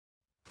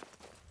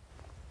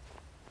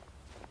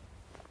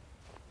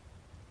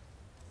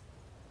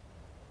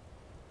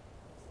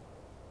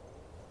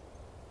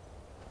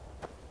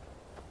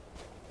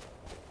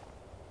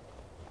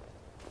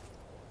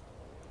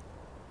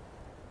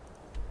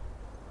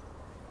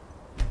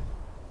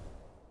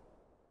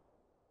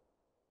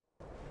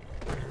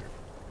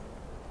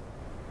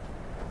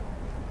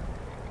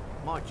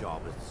My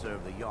job is to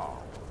serve the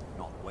Jarl,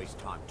 not waste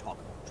time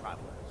talking to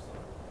travelers.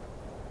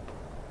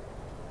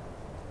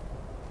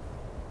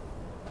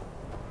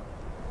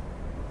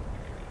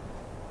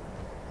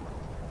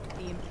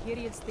 The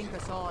Imperials think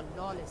us all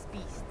lawless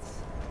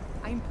beasts.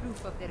 I'm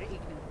proof of their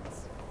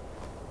ignorance.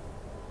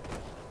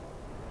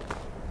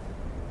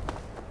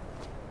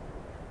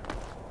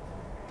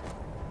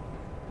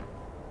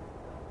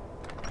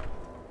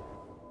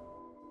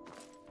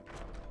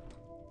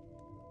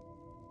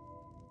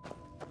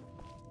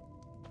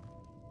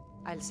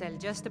 I'll sell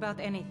just about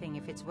anything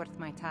if it's worth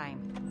my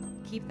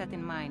time. Keep that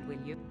in mind,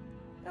 will you?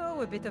 Oh,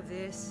 a bit of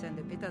this and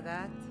a bit of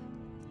that.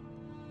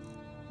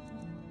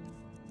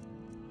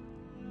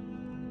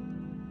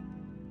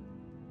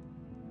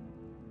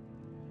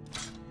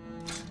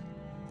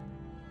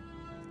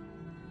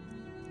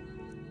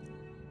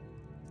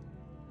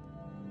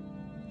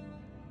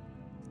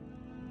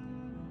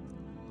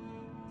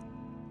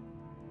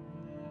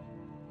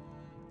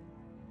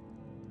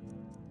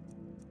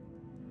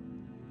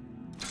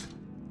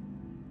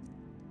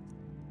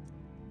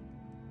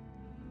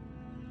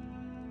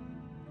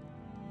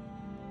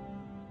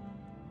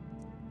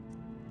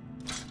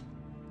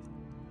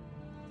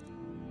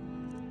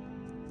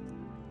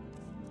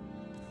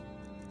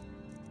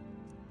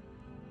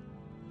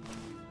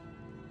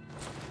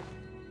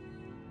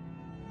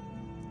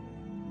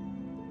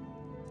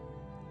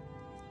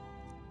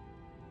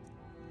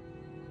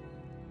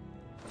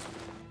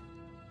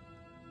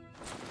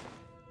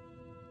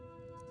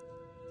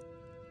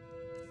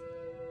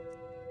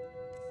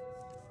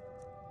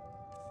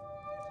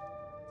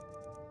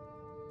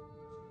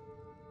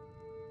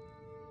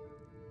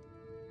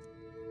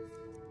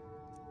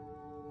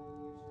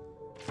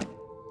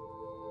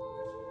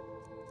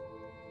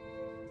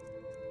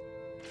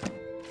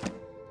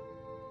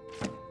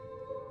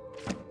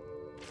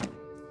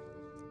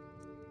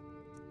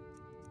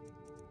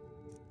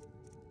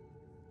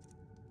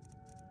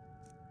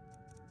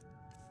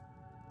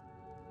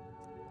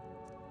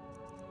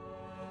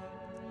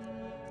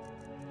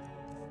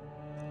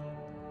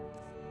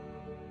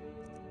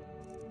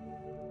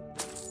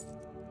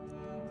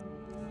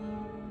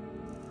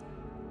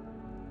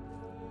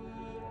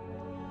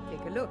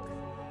 Take a look.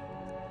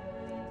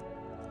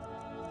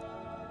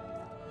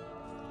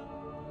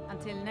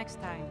 Until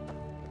next time.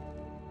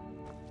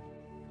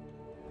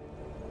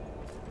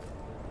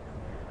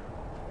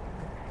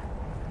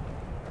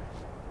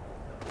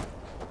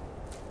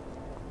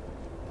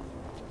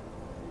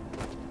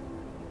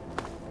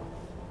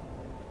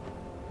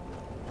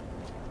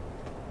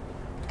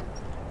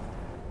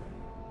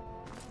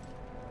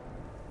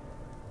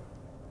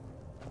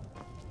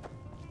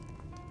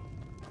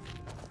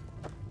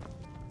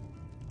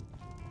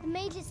 The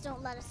mages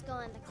don't let us go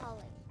into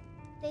college.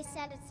 They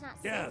said it's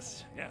not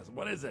safe. Yes,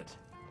 what is it?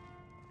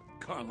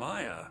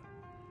 Carlia.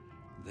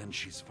 Then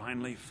she's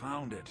finally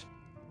found it.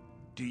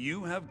 Do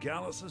you have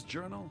Gallus's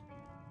journal?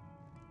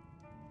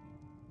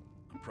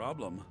 A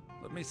problem?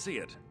 Let me see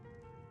it.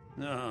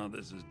 Oh,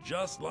 this is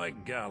just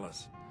like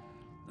Gallus.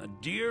 A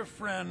dear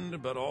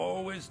friend, but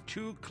always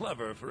too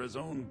clever for his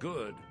own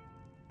good.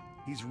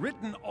 He's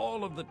written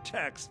all of the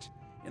text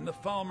in the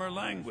Falmer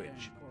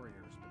language.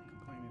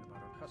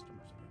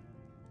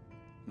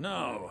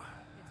 No.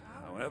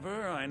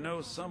 However, I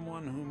know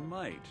someone who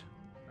might.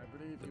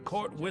 The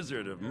court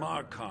wizard of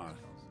Markarth,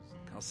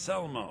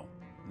 Calselmo,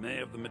 may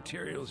have the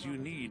materials you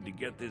need to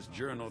get this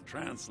journal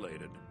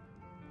translated.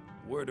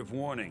 Word of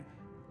warning,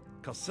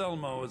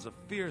 Calselmo is a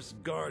fierce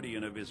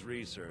guardian of his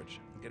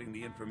research. Getting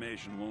the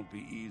information won't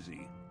be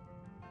easy.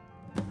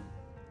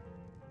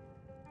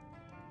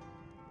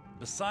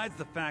 Besides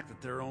the fact that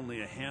there are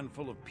only a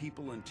handful of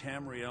people in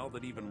Tamriel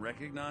that even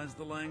recognize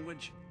the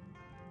language,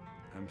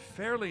 I'm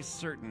fairly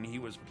certain he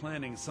was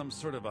planning some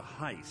sort of a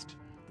heist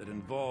that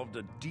involved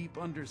a deep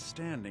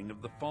understanding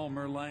of the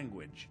Falmer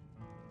language.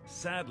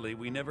 Sadly,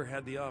 we never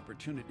had the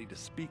opportunity to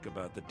speak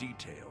about the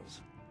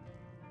details.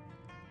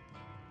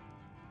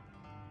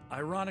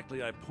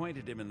 Ironically, I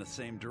pointed him in the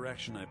same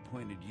direction I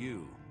pointed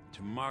you,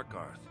 to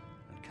Markarth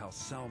and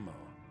Calselmo.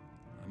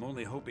 I'm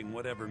only hoping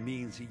whatever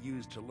means he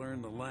used to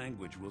learn the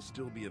language will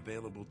still be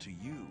available to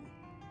you.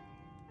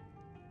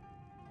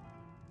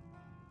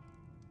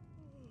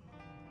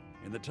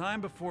 In the time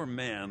before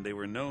man, they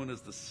were known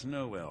as the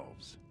Snow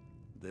Elves.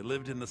 They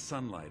lived in the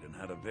sunlight and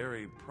had a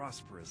very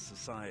prosperous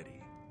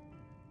society.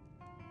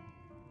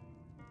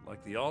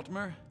 Like the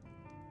Altmer?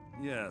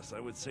 Yes,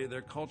 I would say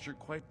their culture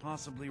quite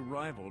possibly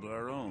rivaled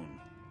our own.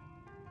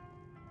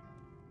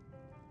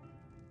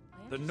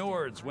 The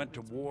Nords went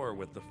to war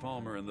with the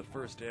Falmer in the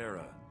First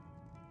Era,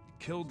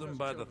 killed them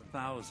by the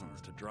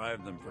thousands to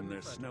drive them from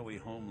their snowy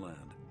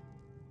homeland.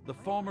 The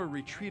Falmer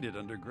retreated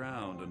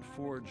underground and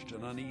forged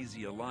an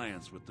uneasy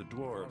alliance with the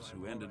dwarves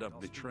who ended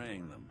up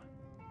betraying them.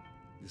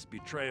 This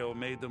betrayal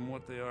made them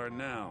what they are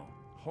now,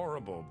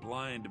 horrible,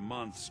 blind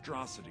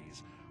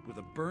monstrosities with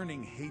a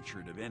burning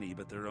hatred of any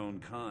but their own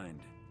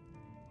kind.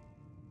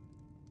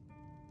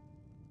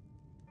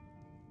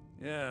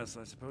 Yes,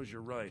 I suppose you're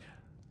right.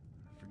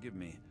 Forgive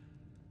me.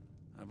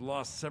 I've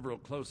lost several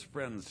close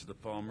friends to the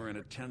Falmer, and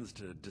it tends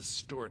to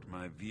distort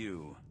my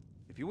view.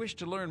 If you wish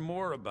to learn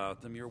more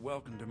about them, you're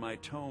welcome to my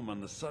tome on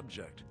the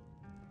subject.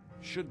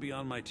 Should be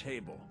on my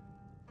table.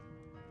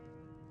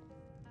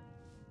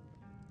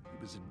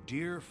 He was a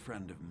dear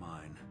friend of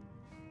mine,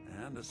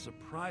 and a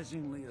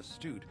surprisingly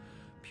astute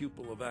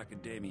pupil of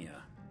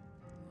academia.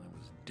 I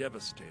was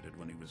devastated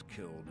when he was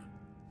killed.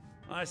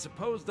 I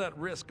suppose that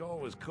risk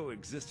always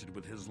coexisted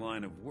with his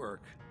line of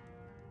work.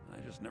 I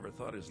just never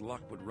thought his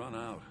luck would run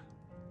out.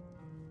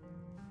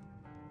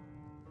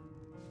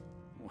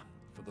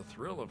 For the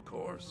thrill, of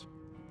course.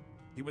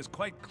 He was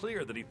quite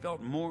clear that he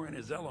felt more in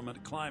his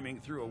element climbing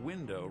through a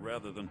window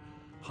rather than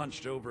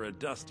hunched over a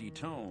dusty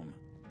tome.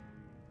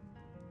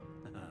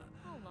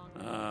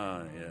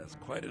 Yes,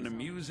 quite an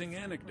amusing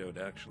anecdote,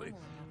 actually.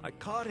 I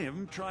caught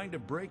him trying to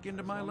break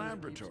into my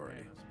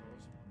laboratory.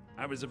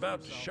 I was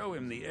about to show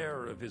him the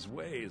error of his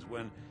ways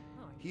when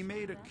he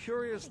made a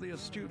curiously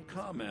astute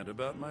comment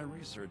about my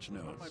research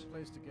notes.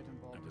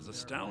 I was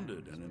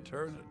astounded, and in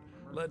turn it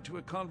led to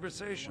a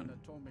conversation.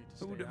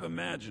 Who would have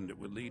imagined it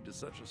would lead to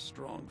such a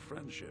strong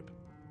friendship?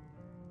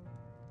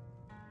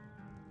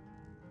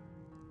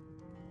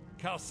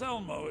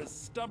 Calselmo is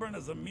stubborn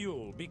as a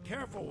mule. Be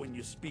careful when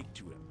you speak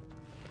to him.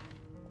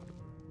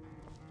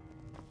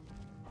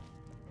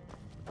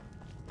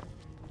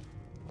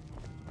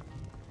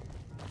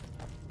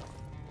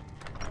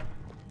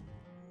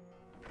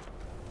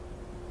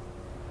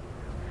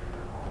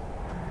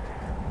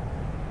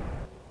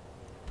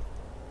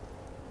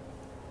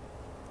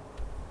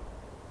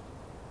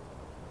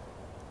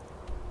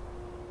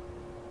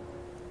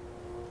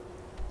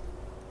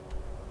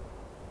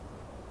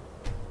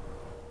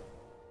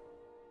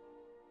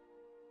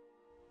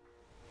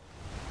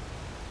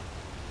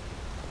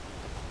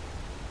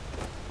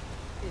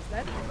 Is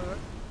that her?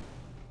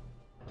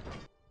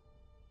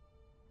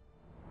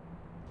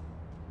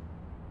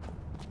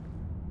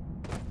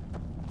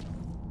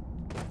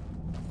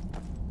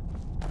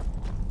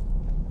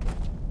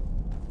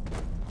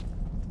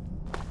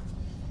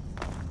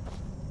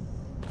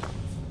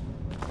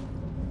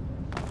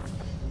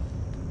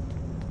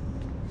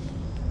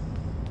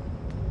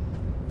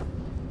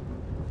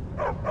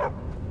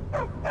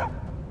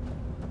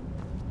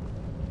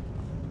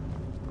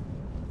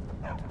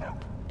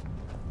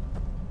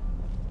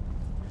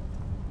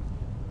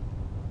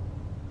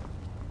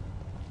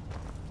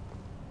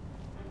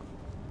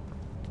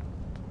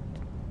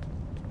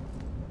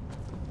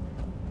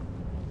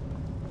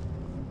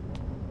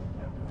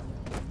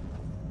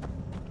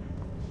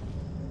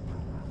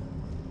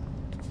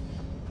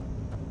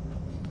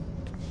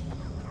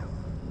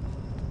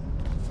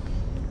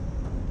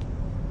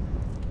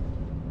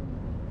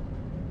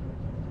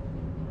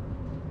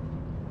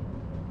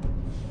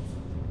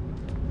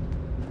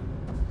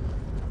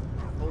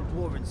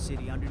 Dwarven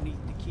city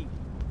underneath the keep.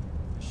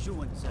 The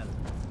shoeing cellar.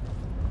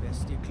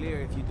 Best steer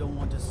clear if you don't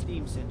want a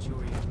steam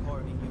centurion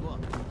carving you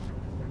up.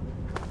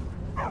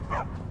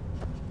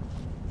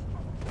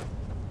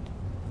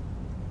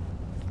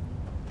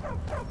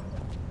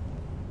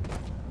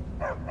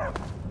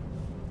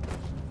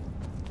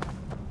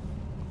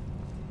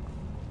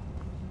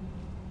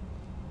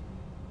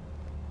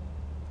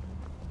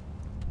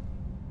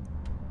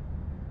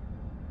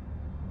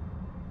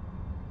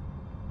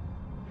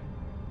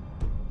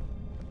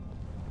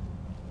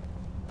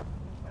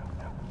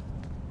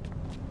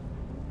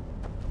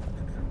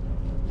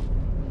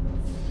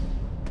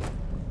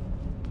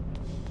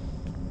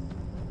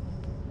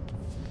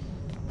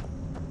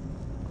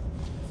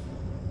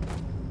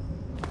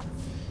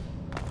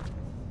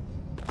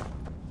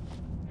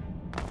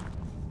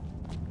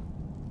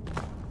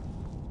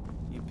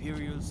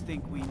 Imperials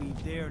think we need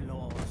their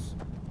laws.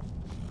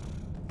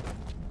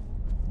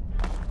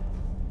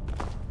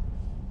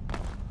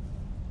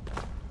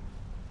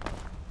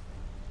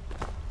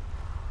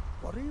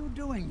 What are you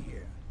doing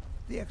here?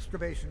 The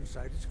excavation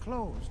site is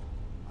closed.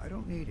 I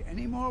don't need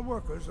any more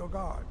workers or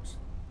guards.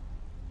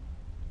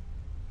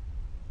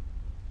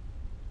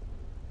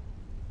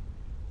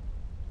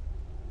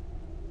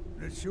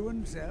 The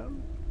Shuan Cell?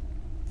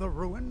 The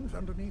ruins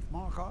underneath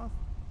Markarth?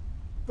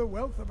 The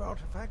wealth of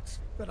artifacts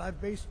that I've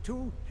based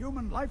 2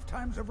 human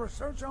lifetimes of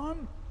research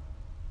on?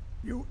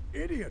 You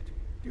idiot!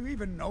 Do you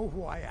even know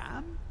who I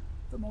am?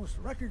 The most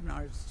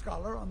recognized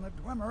scholar on the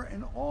Dwemer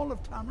in all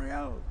of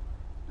Tamriel.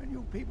 And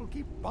you people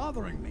keep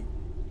bothering me.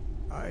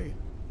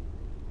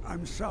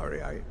 I'm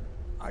sorry,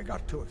 I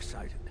got too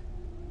excited.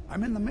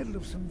 I'm in the middle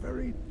of some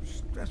very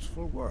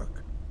stressful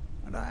work,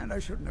 and I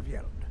shouldn't have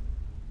yelled.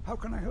 How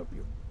can I help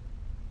you?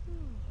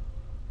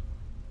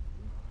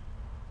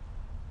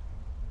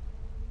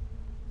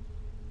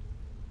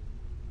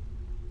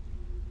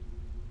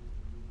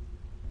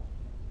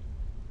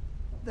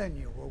 Then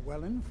you were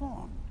well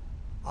informed.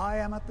 I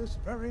am at this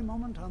very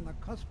moment on the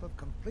cusp of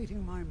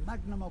completing my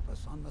magnum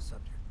opus on the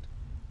subject.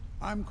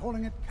 I'm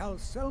calling it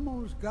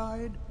Calselmo's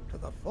Guide to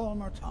the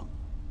Falmer Tongue.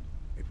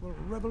 It will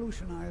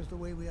revolutionize the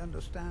way we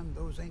understand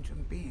those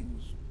ancient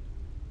beings.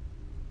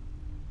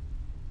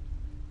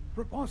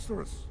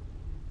 Preposterous!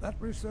 That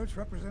research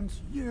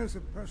represents years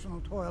of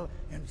personal toil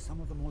in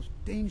some of the most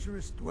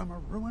dangerous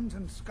Dwemer ruins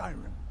in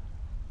Skyrim.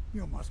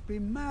 You must be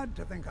mad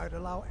to think I'd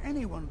allow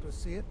anyone to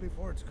see it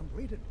before it's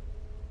completed.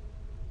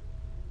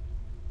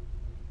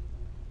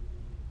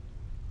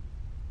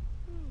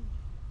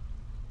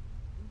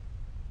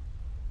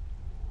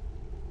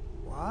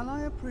 While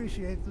I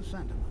appreciate the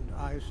sentiment,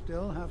 I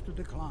still have to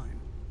decline.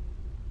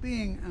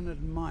 Being an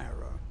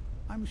admirer,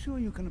 I'm sure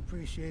you can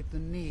appreciate the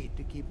need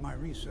to keep my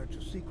research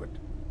a secret.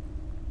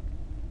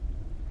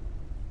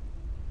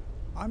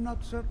 I'm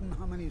not certain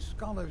how many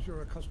scholars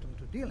you're accustomed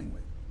to dealing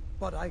with,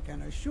 but I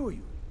can assure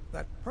you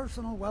that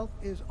personal wealth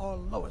is our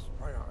lowest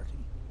priority.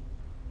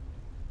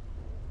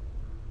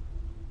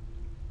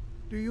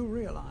 Do you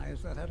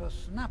realize that at a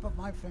snap of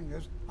my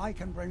fingers, I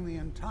can bring the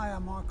entire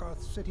Markarth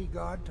City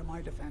Guard to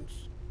my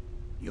defense?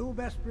 You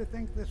best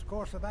rethink this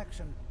course of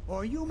action,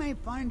 or you may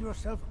find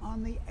yourself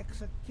on the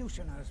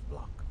executioner's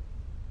block.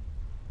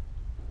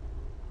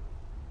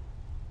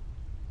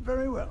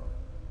 Very well.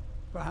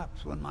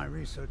 Perhaps when my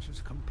research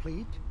is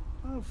complete,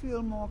 I'll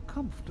feel more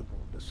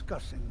comfortable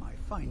discussing my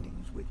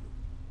findings with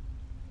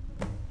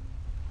you.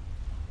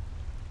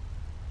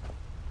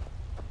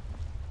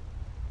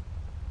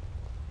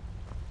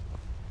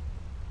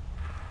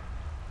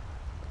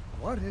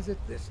 What is it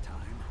this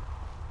time?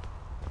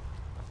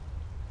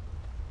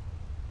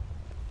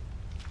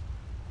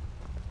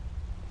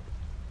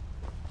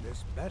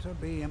 This better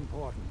be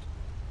important.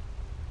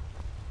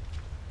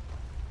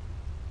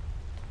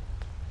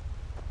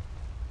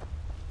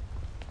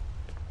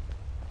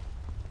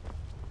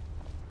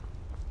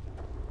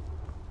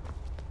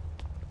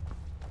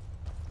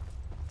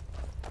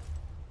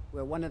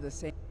 We're one of the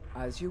same,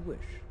 as you wish.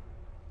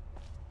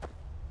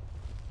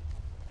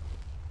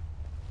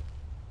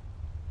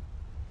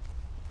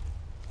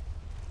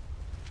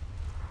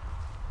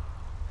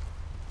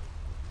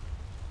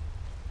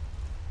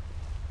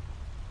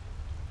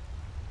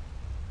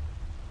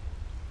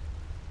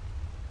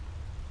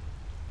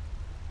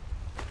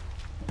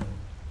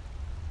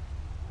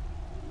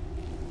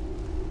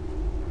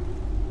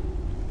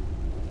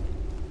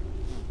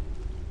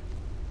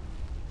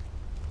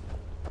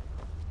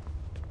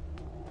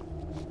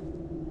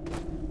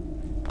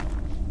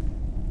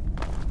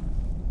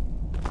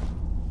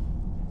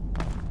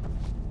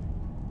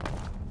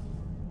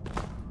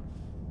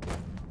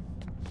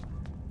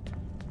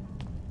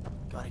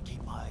 Gotta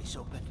keep my eyes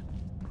open.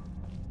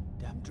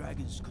 Damn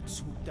dragons could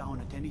swoop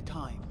down at any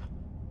time.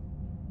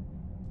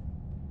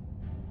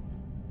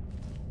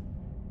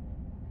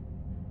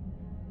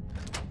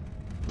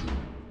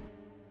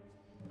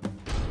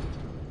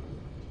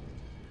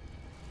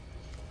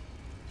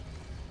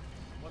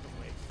 What a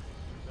waste.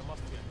 There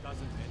must be a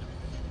dozen men.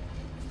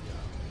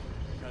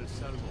 Yeah.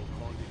 Calcelmo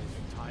called in his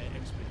entire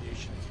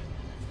expedition.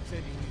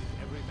 Said he needed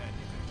every man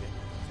he could get.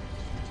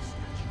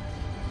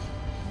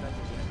 That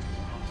was it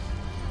for us.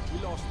 We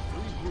lost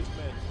 3 good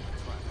men to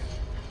the track.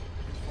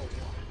 And for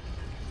what?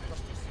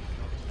 Just to see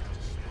another man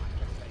smack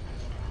the thing.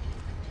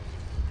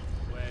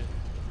 Well,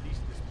 at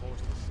least this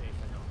post is safe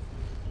enough.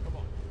 Come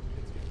on,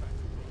 let's get back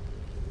to work.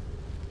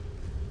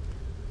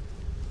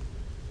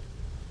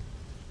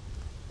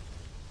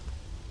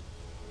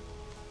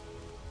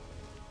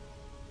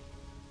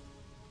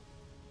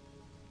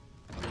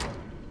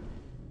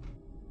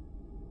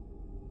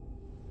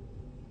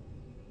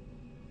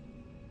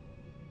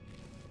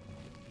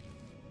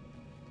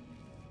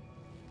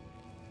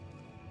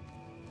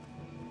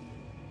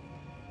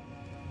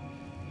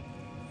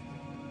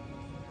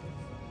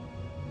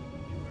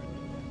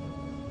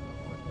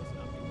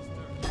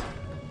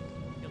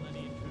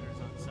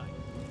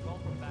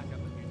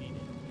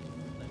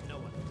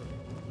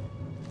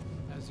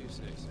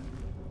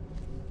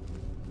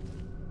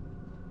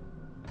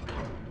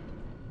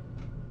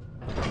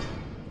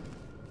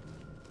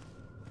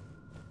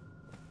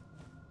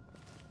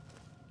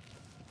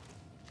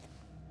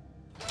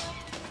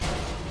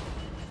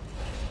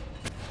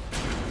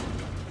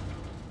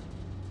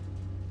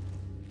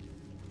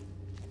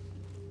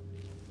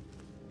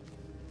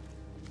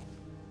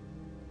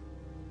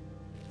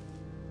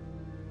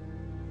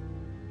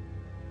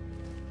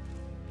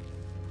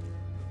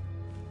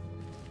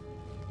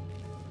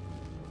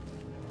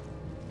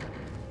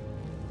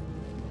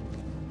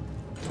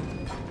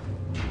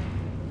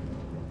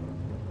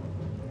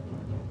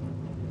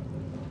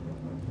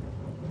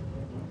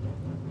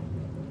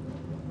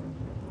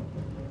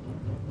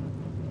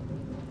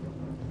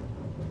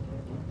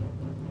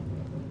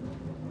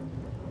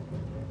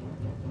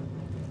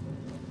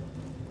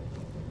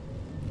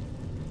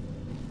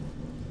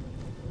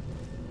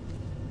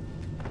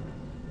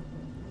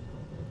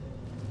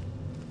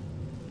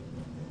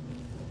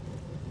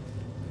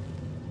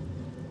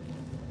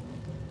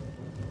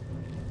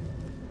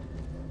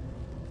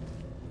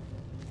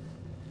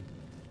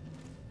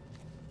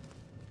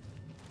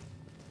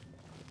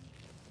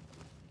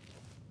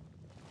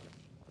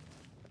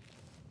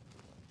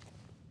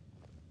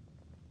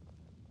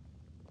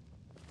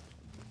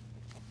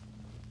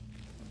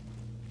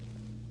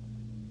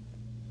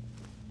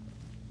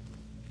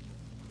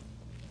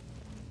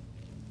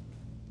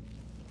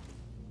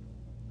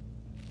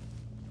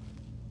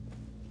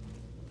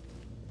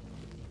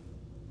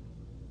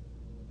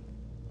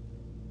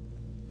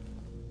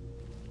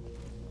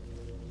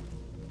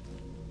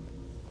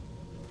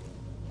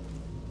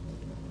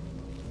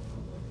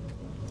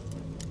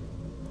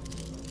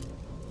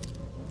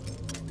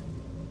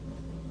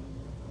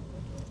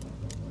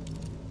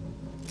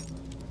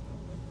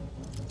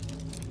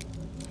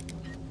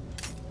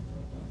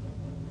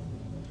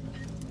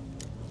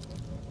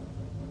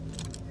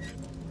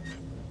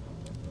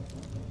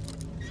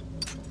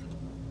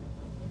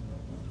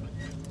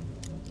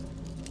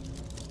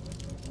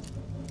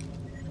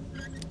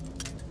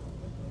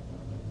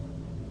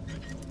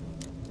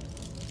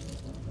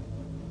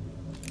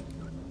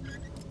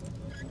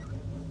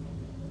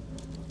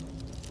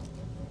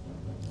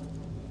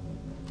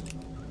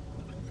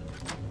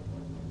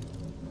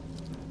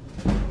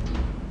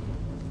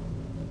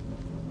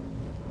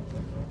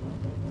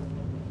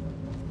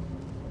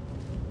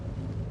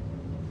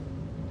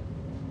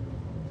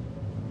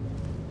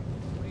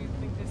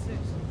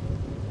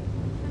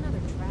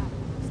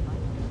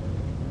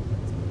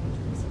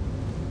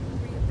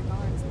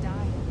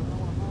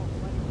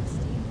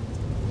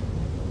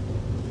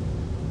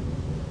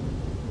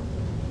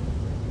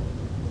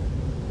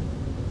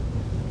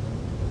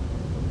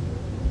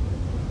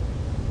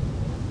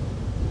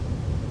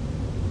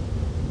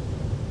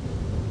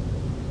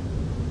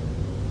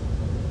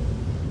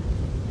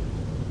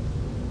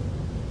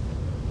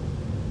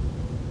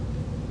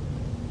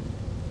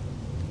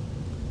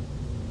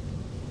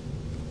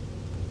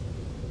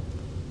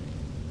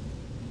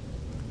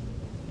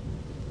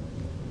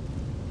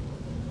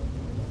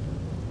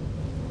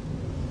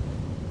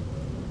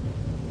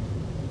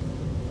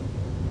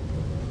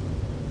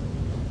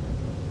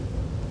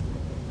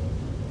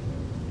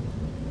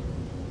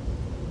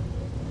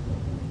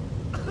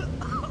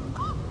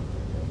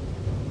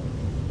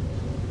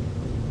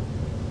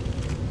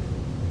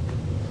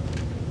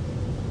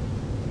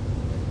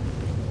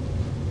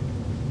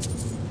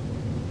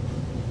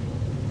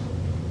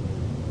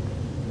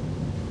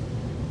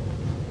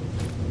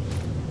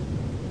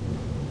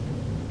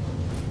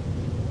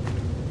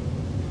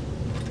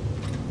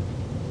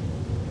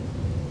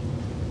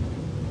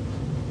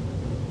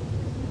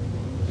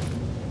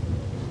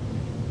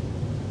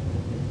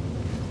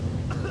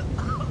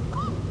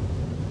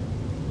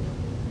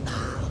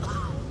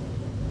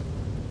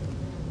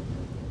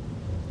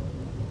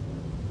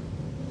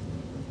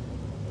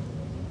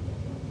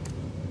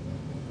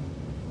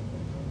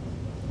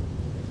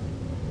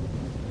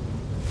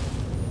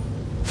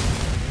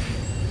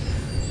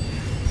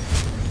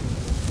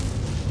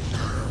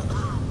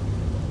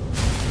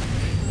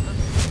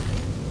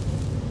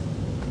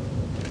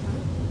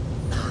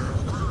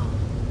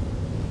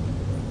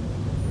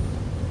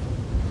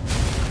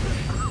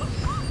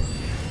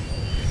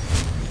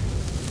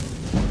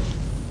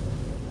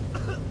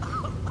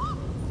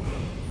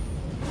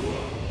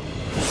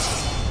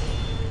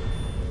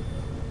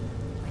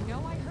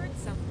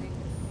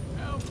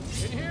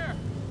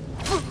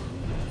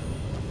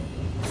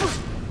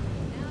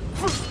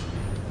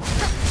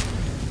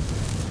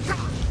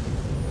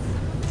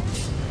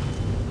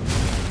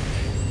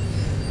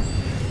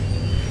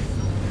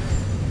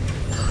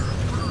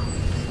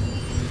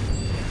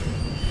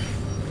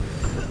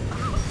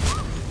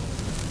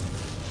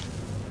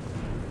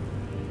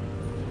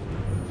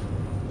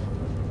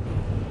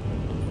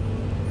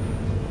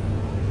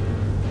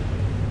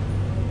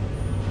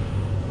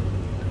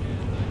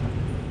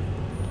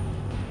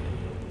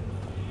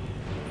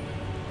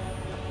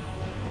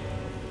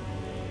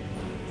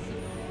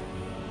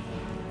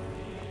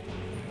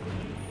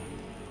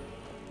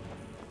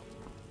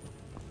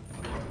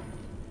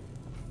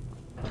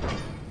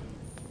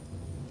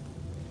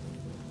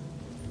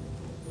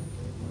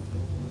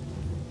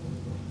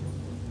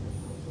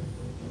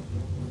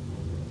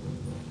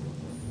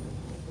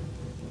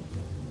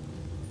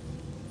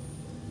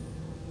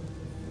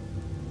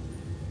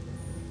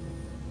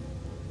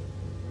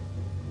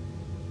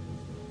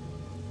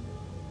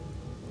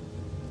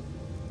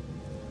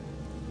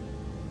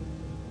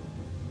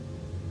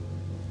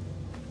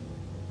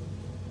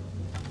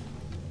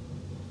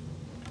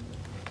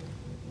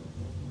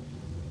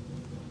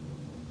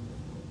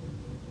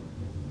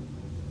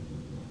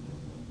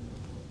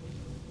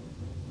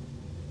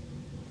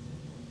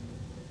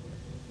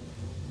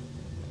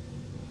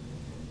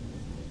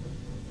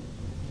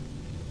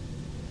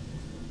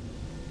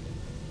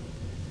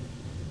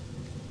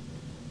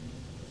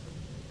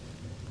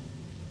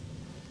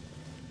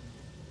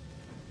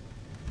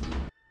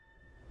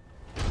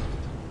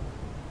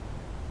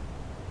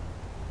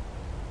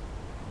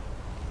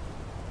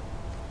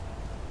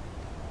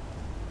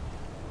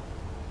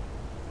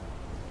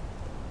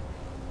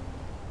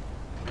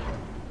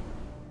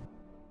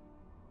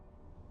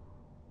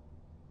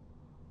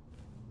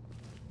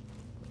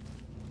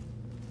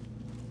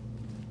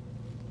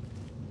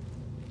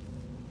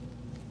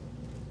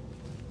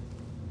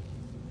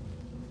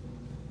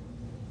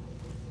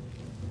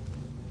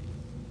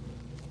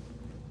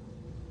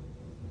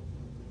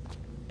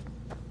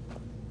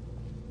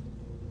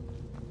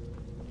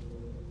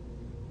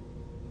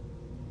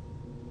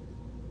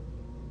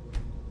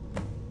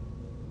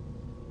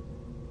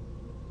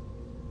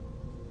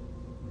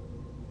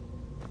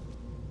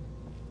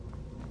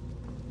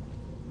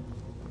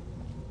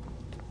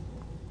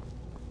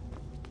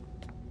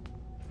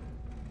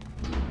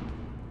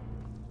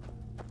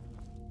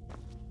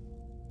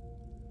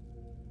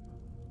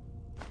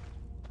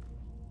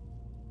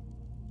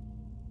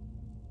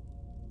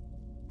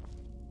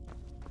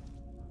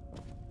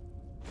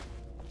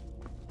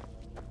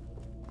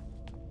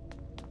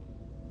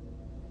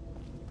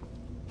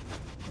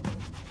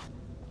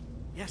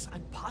 Yes,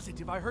 I'm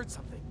positive I heard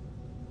something.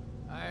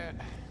 All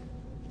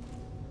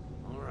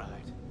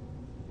right.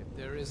 If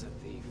there is a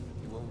thief,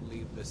 he won't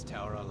leave this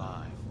tower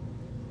alive.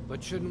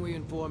 But shouldn't we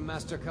inform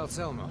Master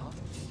Calcelmo?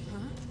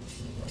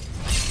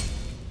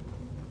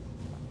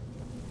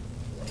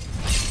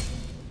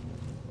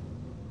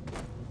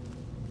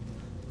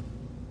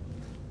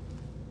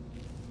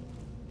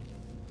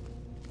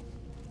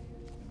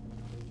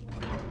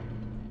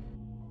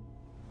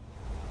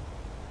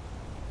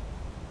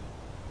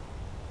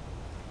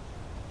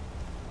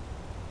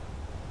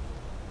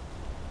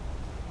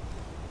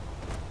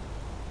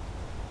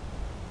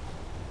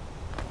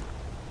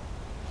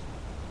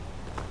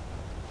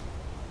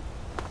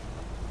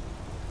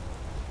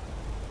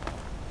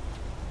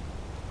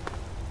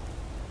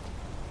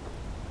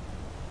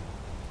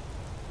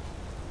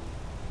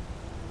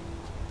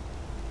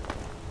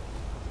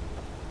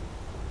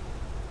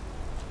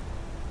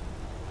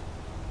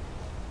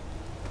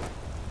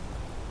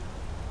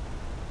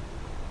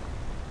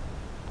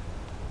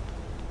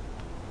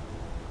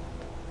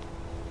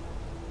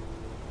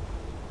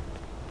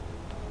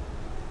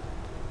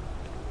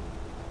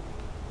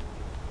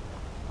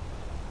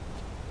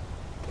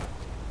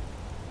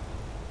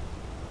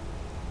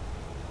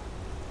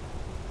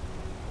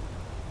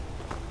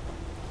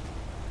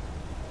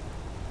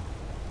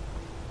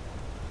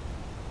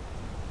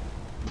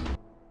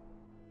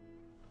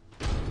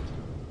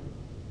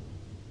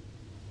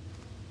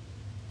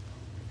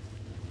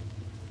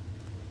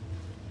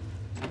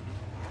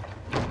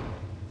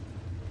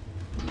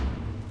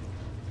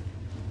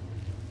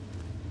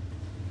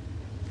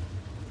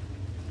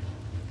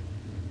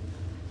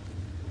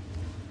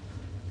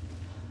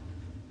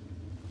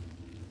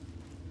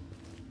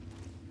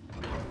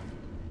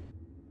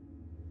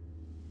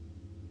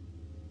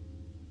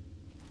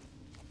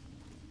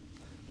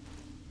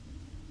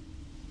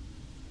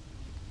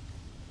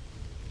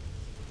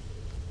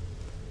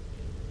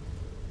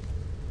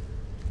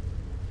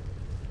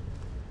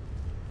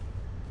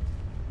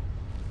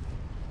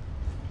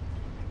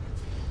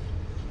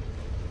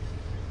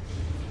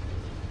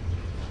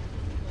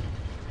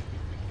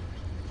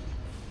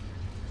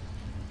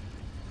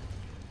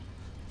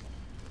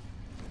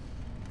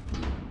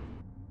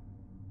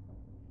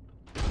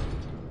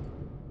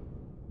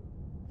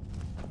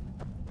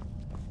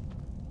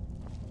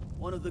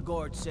 One of the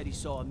guards said he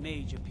saw a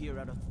mage appear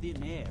out of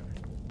thin air.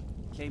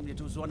 Claimed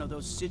it was one of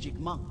those Sijic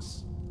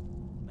monks.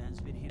 Man's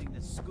been hitting the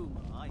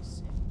skooma, I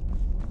say.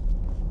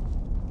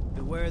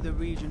 Beware the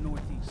region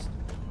northeast.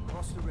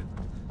 Cross the river.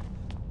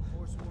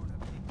 Forsworn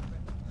have taken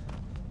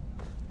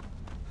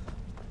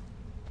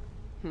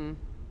refuge.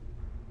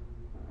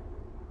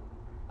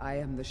 I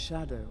am the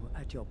shadow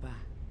at your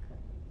back.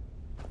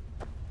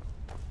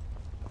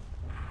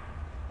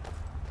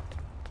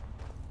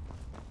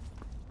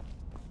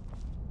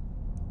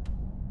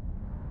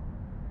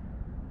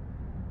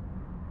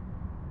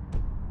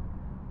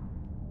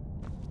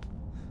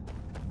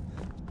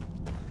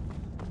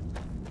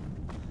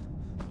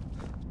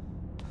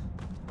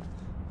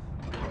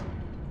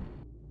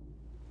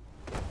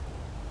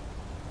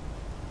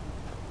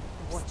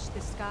 Watch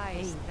the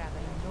skies, traveler.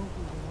 I know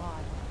who you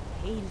are.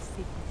 Hail,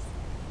 Sickness.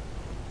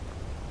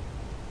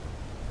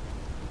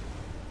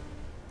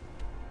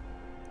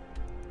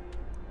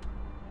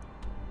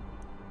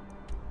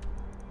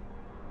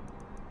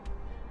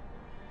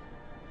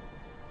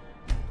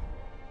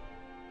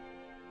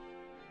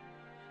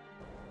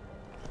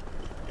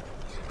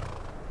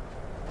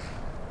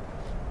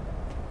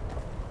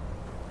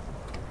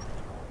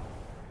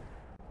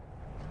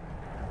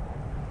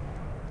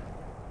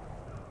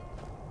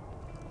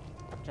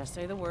 Just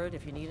say the word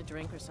if you need a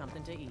drink or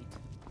something to eat.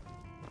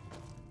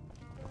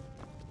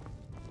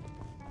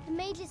 The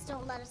mages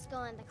don't let us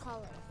go in the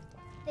colony.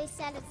 They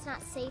said it's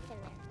not safe in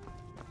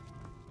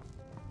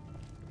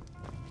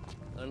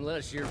there.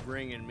 Unless you're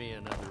bringing me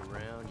another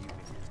round, you can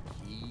just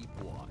keep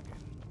walking.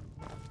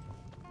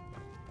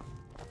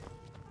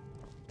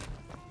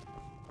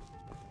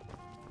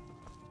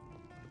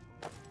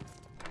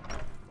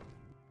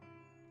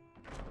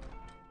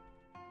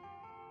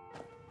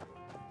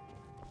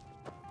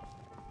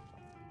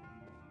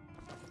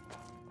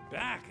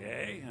 Back,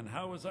 eh? And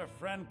how was our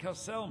friend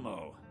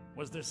Calcelmo?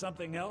 Was there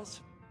something else?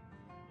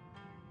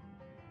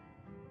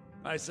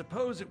 I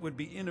suppose it would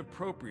be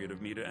inappropriate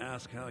of me to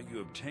ask how you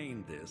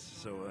obtained this,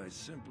 so I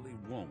simply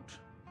won't.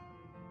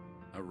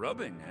 A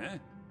rubbing, eh?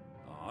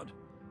 Odd.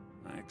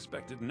 I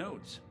expected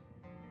notes.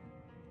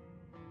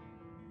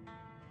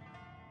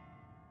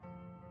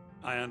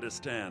 I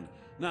understand.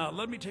 Now,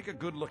 let me take a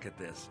good look at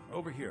this.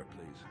 Over here,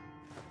 please.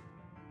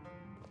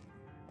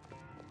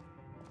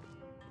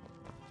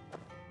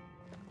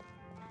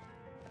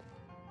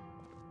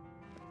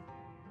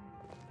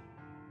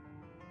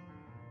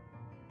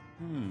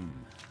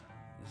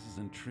 This is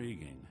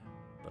intriguing,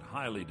 but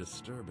highly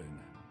disturbing.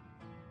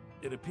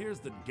 It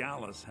appears that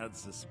Gallus had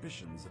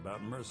suspicions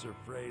about Mercer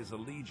Frey's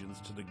allegiance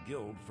to the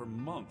Guild for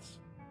months.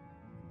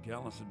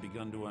 Gallus had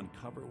begun to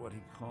uncover what he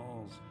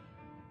calls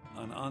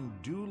An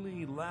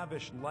unduly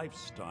lavish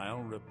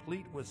lifestyle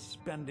replete with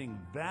spending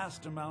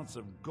vast amounts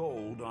of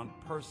gold on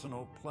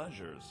personal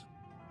pleasures.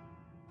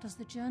 Does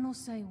the journal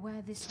say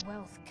where this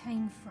wealth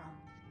came from?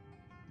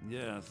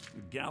 Yes,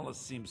 Gallus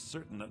seems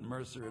certain that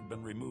Mercer had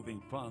been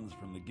removing funds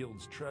from the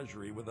guild's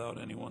treasury without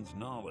anyone's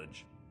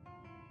knowledge.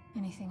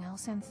 Anything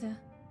else, Enthir?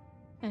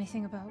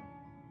 Anything about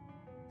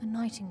the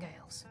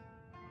Nightingales?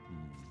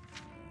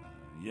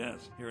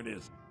 Yes, here it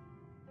is.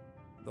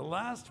 The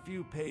last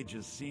few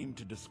pages seem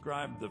to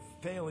describe the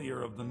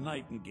failure of the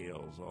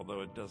Nightingales,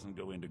 although it doesn't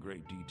go into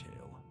great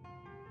detail.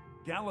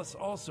 Gallus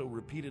also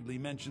repeatedly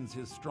mentions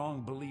his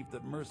strong belief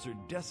that Mercer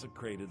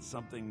desecrated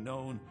something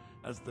known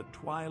as the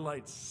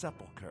Twilight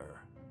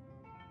Sepulchre.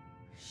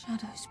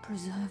 Shadows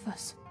preserve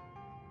us.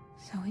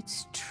 So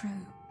it's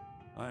true.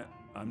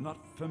 I'm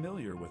not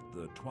familiar with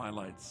the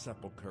Twilight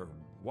Sepulchre.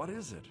 What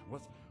is it?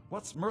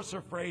 What's Mercer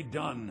Frey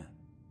done?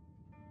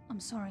 I'm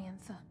sorry,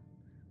 Enthir.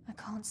 I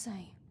can't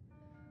say.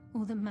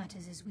 All that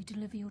matters is we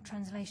deliver your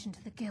translation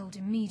to the guild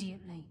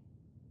immediately.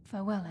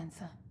 Farewell,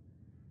 Enthir.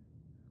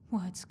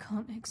 Words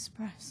can't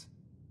express.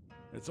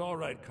 It's all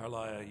right,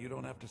 Carlia. You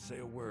don't have to say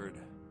a word.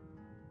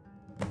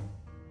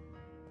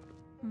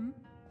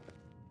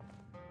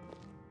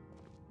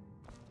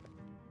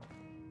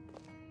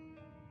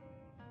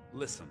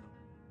 Listen,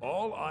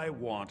 all I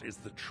want is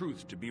the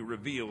truth to be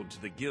revealed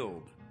to the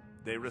guild.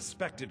 They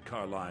respected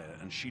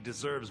Carlia, and she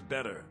deserves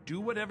better. Do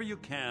whatever you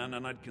can,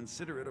 and I'd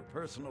consider it a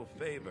personal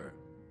favor.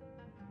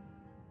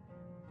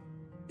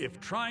 If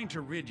trying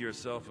to rid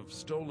yourself of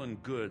stolen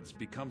goods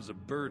becomes a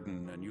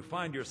burden and you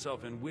find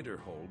yourself in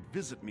Winterhold,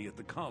 visit me at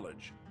the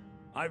college.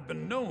 I've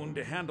been known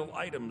to handle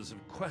items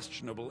of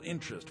questionable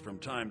interest from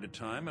time to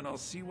time, and I'll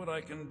see what I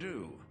can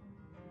do.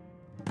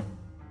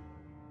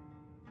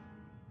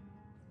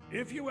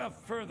 If you have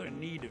further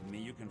need of me,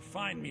 you can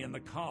find me in the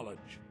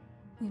college.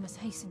 We must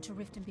hasten to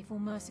Riften before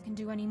Mercer can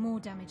do any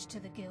more damage to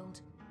the guild.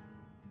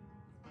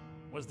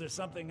 Was there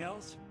something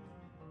else?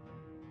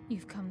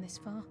 You've come this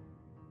far,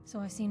 so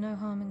I see no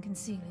harm in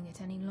concealing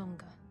it any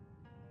longer.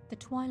 The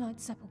Twilight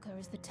Sepulchre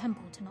is the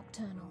temple to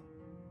Nocturnal.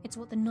 It's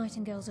what the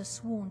Nightingales are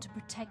sworn to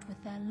protect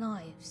with their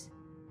lives.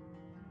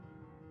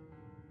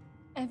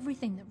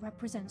 Everything that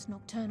represents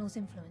Nocturnal's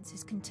influence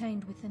is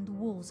contained within the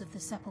walls of the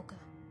Sepulchre.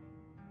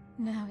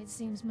 Now it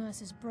seems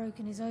Mercer's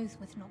broken his oath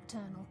with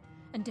Nocturnal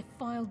and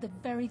defiled the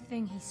very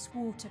thing he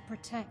swore to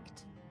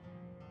protect.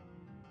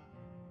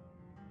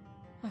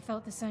 I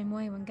felt the same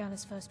way when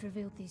Gallus first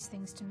revealed these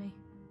things to me.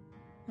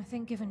 I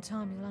think given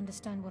time you'll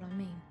understand what I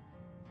mean.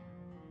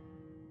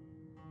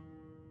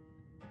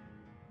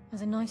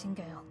 As a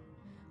Nightingale,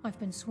 I've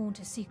been sworn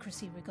to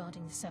secrecy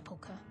regarding the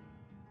Sepulchre.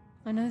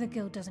 I know the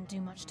guild doesn't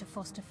do much to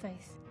foster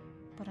faith,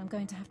 but I'm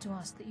going to have to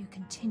ask that you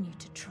continue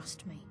to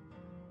trust me.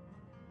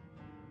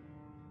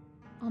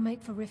 I'll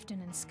make for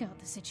Riften and scout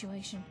the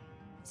situation,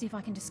 see if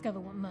I can discover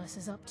what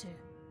Mercer's up to.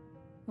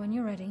 When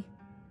you're ready,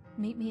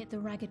 meet me at the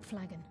Ragged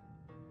Flagon.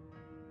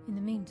 In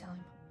the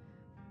meantime,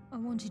 I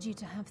wanted you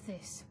to have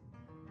this.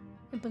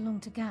 It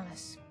belonged to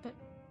Gallus, but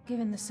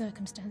given the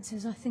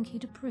circumstances, I think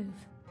he'd approve.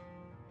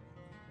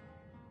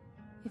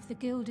 If the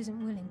guild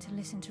isn't willing to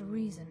listen to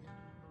reason,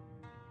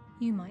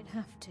 you might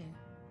have to.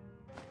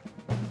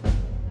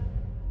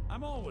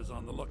 I'm always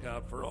on the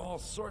lookout for all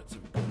sorts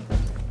of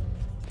goods.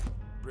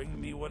 Bring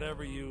me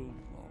whatever you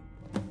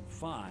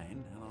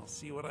find, and I'll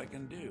see what I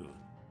can do.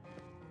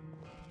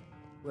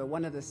 We're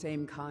one of the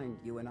same kind,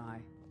 you and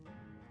I.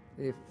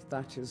 If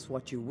that is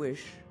what you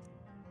wish.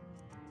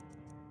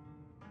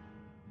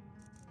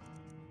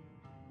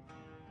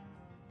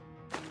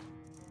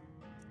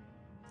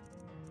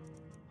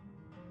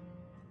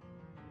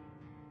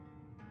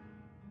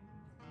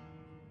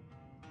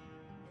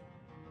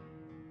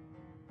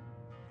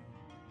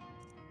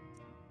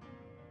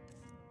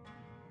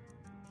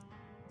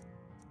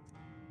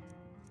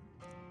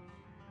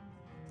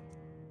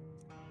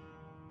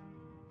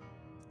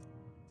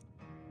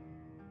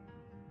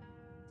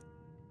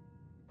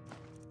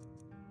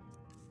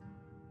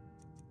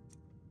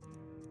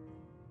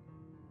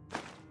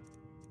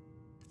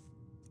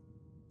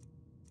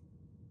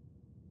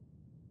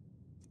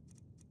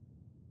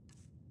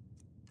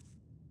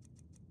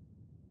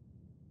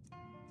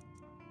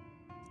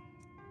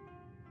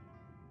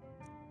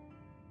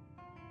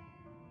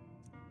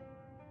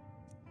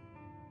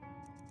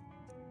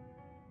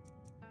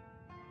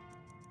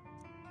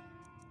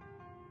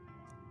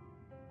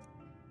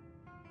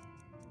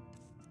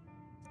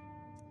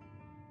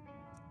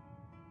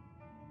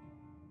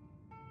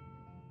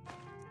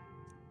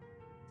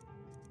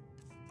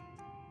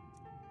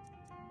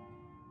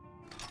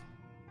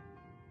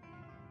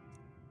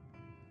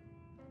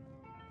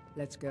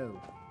 Let's go.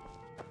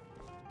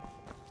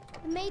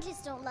 The mages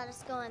don't let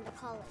us go in the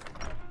college.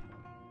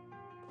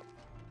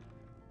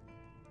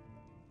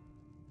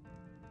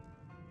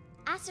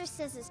 Aster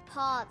says his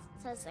pa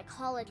says the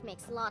college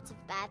makes lots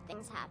of bad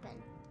things happen,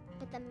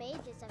 but the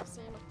mages have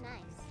seen it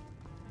nice.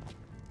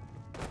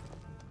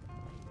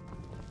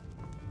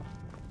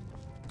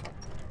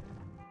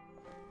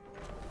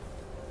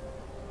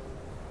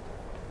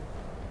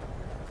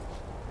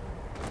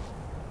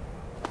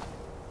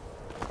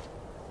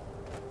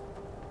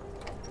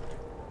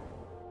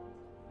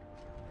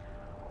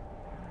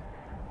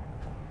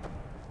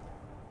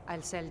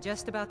 I'll sell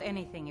just about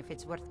anything if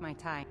it's worth my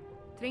time.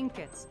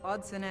 Trinkets,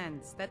 odds and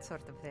ends, that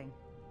sort of thing.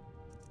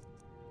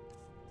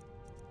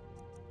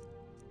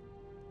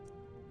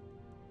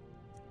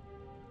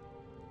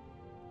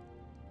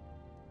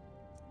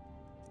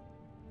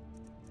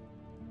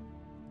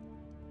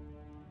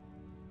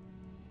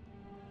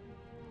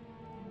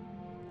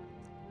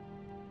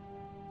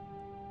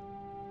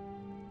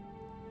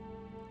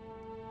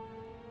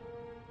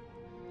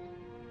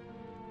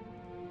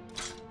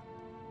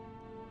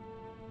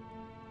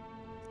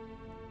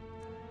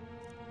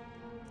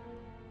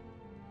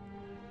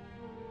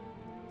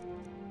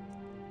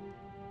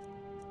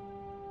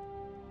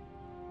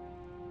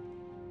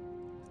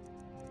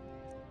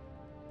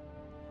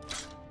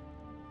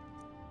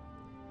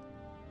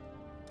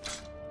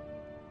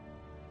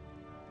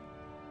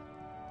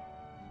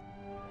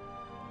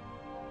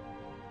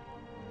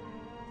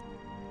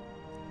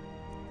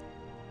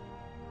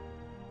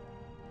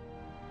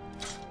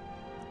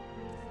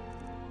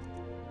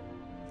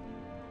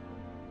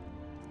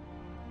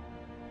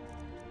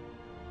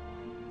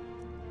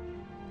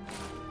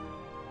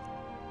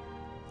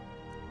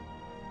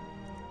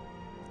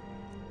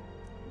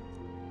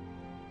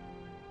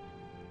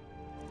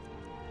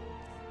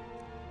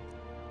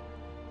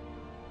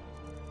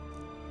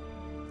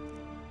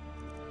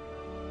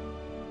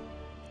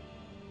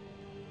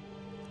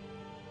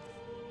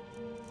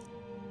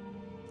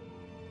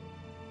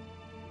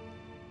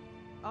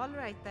 All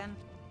right, then.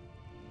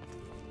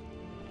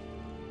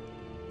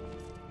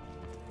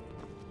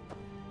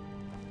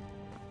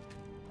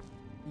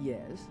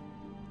 Yes.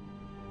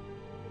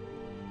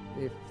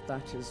 If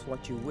that is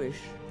what you wish.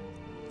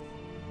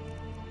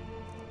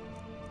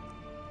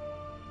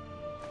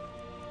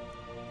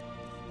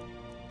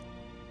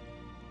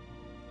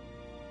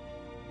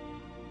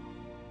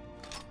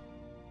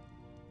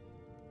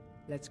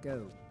 Let's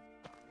go.